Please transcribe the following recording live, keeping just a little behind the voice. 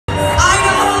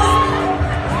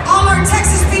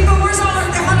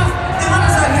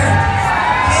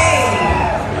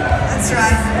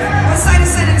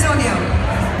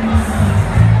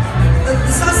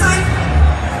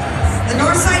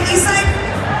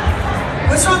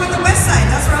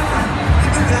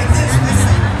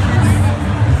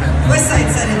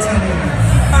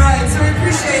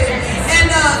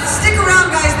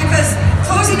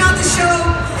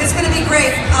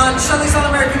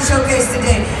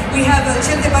We have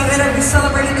Chente Barrera, who's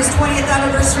celebrating his 20th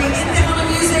anniversary in Tejano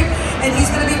music, and he's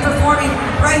going to be performing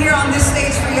right here on this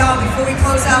stage for y'all before we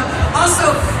close out.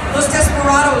 Also, Los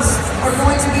Desperados are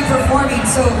going to be performing,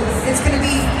 so it's going to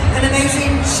be an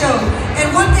amazing show. And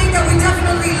one thing that we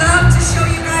definitely love to show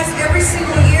you guys every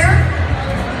single year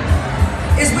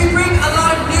is we bring a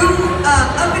lot of new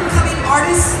up-and-coming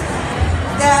artists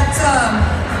that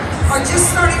are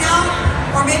just starting out,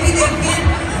 or maybe they've been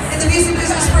in the music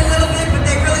business for a little bit, but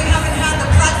they really haven't had the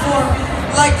platform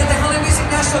like the Tejano Music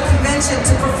National Convention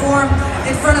to perform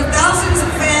in front of thousands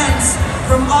of fans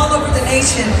from all over the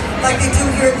nation like they do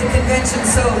here at the convention.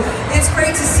 So it's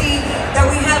great to see that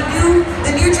we have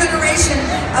the new generation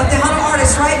of Tejano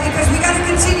artists, right? Because we got to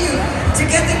continue to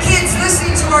get the kids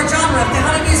listening to our genre of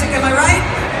Tejano music, am I right?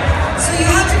 So you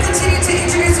have to continue to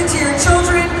introduce it to your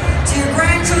children, to your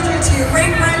grandchildren, to your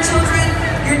great-grandchildren,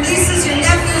 your nieces, your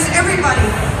nephews, everybody,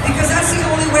 because that's the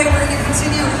only way we're going to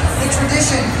continue the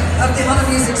tradition of Tejano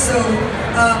music. So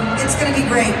it's going to be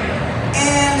great.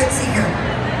 And let's see here.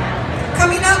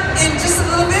 Coming up in just a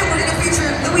little bit, we're going to feature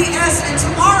Louis S. And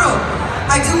tomorrow,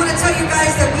 I do want to tell you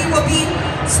guys that we will be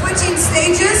switching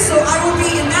stages. So I will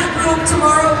be in that room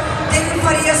tomorrow. David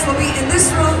Farias will be in this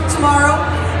room tomorrow.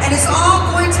 And it's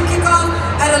all going to kick off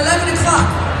at 11 o'clock.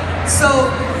 So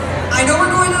I know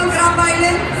we're going to the Gran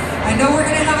Baile. I know we're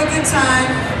going to have a good time.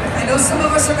 I know some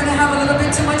of us are going to have a little bit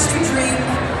too much to drink.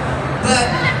 But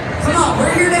come on,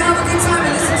 we're here to have a good time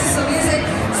and listen to some music.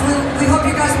 So we hope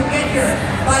you guys will get here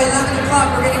by 11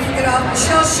 o'clock. We're going to kick it off.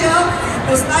 Michelle Shell,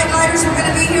 those Nightlighters are going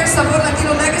to be here. Sabor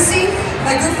Latino Legacy.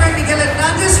 My good friend Miguel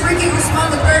Hernandez, Ricky Guzman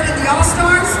III and the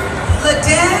All-Stars.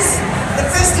 Ladez, the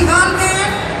Festival Band.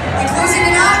 And closing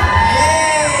it out,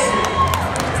 yay!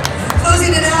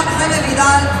 Closing it out, Jaime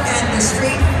Vidal and the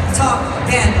Street Talk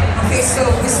Band. Okay, so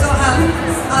we still have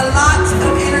a lot of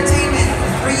entertainment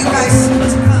for you guys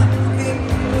to come, okay?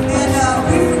 And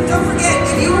don't forget,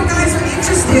 if you guys are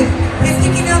interested in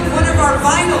picking up one of our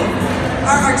vinyl,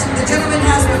 the gentleman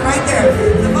has one right there.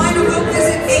 The vinyl, go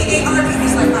visit AARP.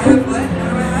 He's like, I have what? What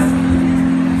do I have?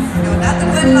 No, not the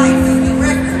Bud Light, the new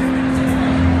record.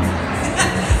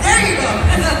 There you go.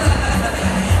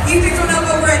 You picked one up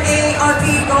over at AARP,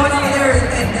 going over there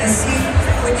and see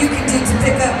what you can do to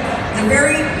pick up the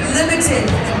very limited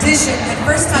edition and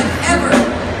first time